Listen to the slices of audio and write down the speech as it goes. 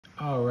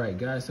All right,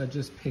 guys, I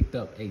just picked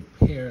up a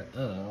pair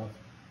of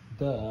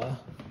the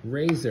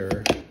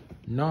Razer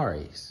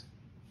Naris.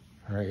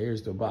 All right,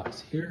 here's the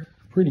box here.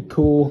 Pretty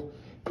cool,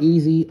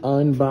 easy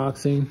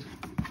unboxing.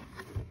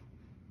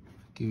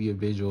 Give you a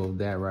visual of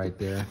that right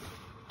there.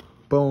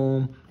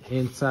 Boom,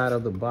 inside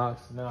of the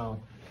box. Now,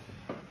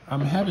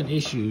 I'm having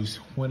issues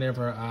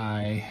whenever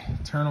I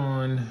turn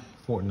on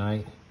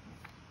Fortnite.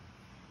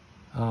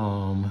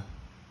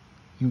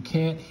 You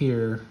can't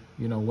hear,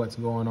 what's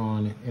going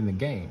on in the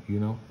game,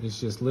 It's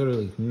just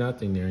literally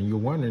nothing there. And you're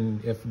wondering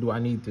do I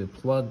need to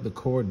plug the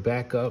cord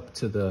back up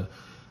to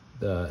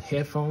the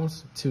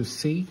headphones to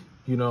see,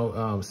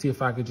 see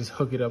if I could just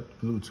hook it up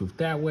Bluetooth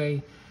that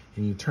way.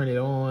 And you turn it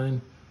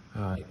on.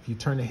 If you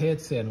turn the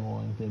headset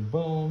on, then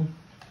boom.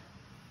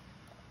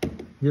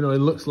 It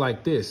looks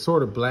like this,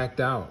 sort of blacked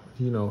out,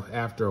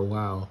 after a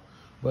while.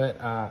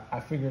 But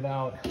I figured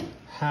out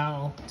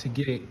how to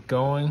get it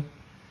going.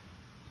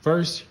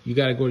 First, you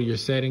got to go to your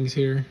settings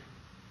here.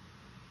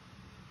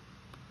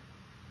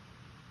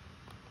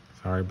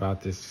 Sorry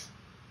about this,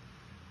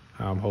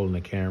 how I'm holding the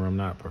camera. I'm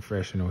not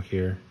professional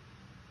here.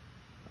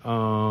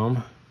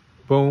 Boom,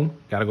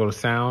 got to go to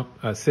sound,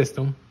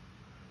 system.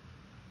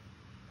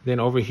 Then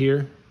over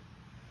here,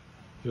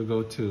 you'll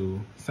go to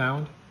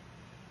sound.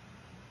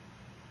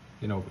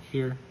 Then over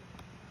here,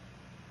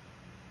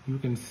 you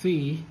can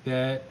see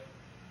that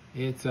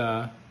it's,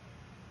 you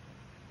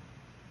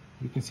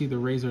can see the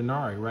Razer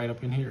Nari right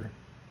up in here.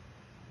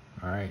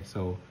 All right,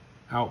 so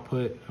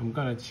output, I'm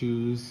gonna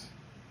choose,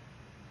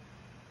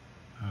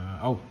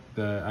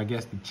 I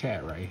guess the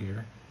chat right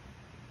here.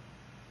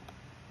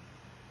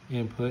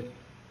 Input,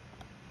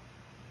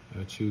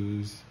 I'll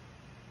choose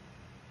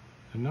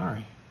the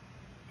Nari.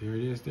 There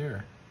it is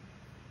there.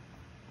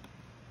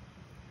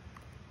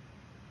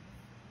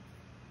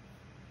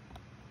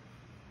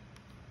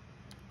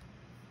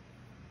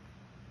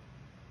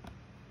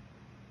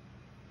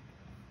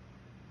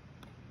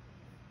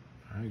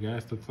 All right,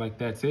 guys, looks like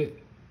that's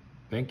it.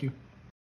 Thank you.